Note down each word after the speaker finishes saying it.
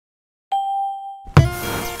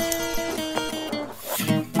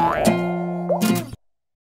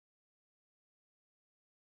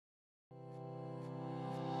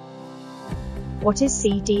What is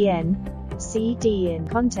CDN? CDN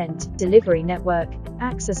Content Delivery Network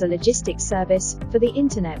acts as a logistics service for the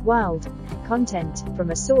Internet world. Content from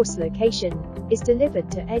a source location is delivered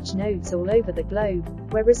to edge nodes all over the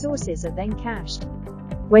globe, where resources are then cached.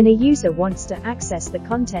 When a user wants to access the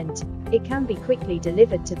content, it can be quickly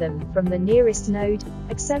delivered to them from the nearest node,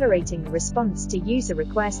 accelerating response to user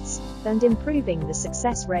requests and improving the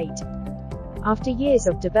success rate. After years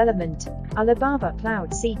of development, Alibaba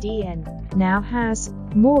Cloud CDN now has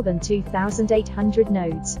more than 2,800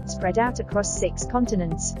 nodes spread out across 6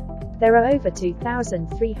 continents. There are over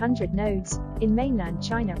 2,300 nodes in mainland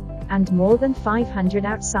China and more than 500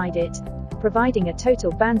 outside it, providing a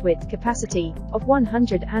total bandwidth capacity of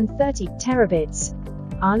 130 terabits.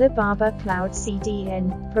 Alibaba Cloud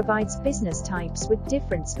CDN provides business types with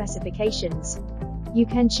different specifications. You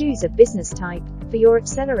can choose a business type for your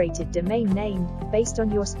accelerated domain name based on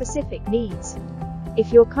your specific needs.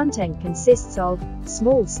 If your content consists of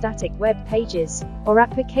small static web pages or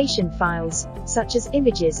application files, such as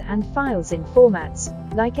images and files in formats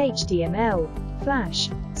like HTML, Flash,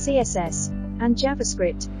 CSS, and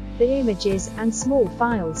JavaScript, the images and small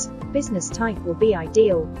files business type will be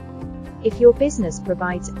ideal. If your business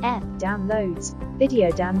provides app downloads,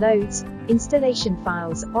 video downloads, installation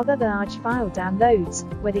files, or other large file downloads,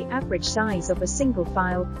 where the average size of a single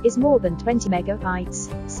file is more than 20 megabytes,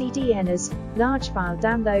 CDN's large file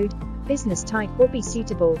download business type will be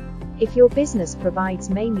suitable. If your business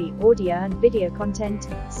provides mainly audio and video content,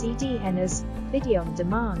 CDN's video on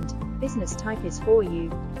demand business type is for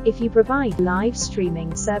you. If you provide live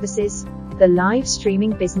streaming services, the live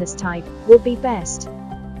streaming business type will be best.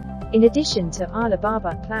 In addition to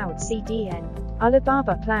Alibaba Cloud CDN,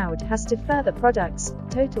 Alibaba Cloud has 2 further products,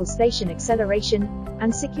 Total Station Acceleration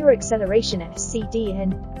and Secure Acceleration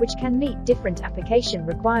 (SCDN), which can meet different application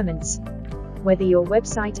requirements. Whether your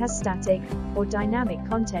website has static or dynamic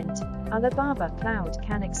content, Alibaba Cloud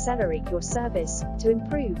can accelerate your service to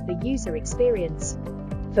improve the user experience.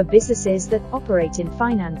 For businesses that operate in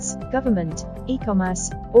finance, government,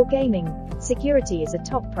 e-commerce, or gaming, security is a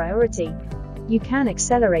top priority. You can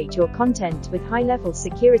accelerate your content with high-level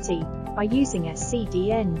security by using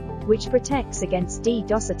SCDN, which protects against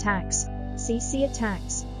DDoS attacks, CC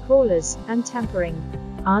attacks, crawlers, and tampering.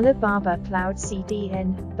 Alibaba Cloud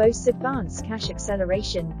CDN boasts advanced cache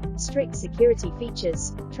acceleration, strict security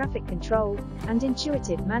features, traffic control, and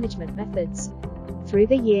intuitive management methods. Through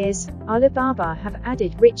the years, Alibaba have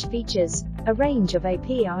added rich features, a range of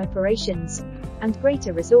API operations, and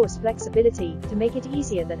greater resource flexibility to make it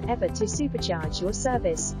easier than ever to supercharge your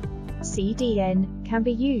service. CDN can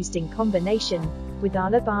be used in combination with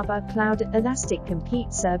Alibaba Cloud Elastic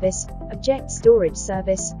Compute Service, Object Storage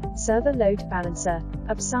Service, Server Load Balancer,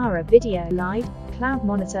 Apsara Video Live, Cloud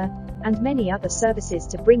Monitor, and many other services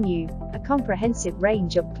to bring you a comprehensive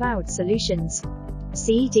range of cloud solutions.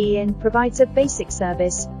 CDN provides a basic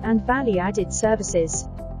service and value-added services.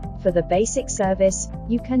 For the basic service,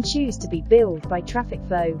 you can choose to be billed by traffic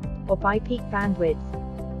flow or by peak bandwidth.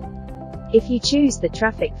 If you choose the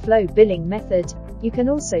traffic flow billing method, you can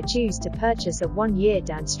also choose to purchase a 1-year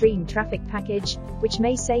downstream traffic package, which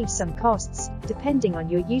may save some costs, depending on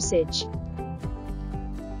your usage.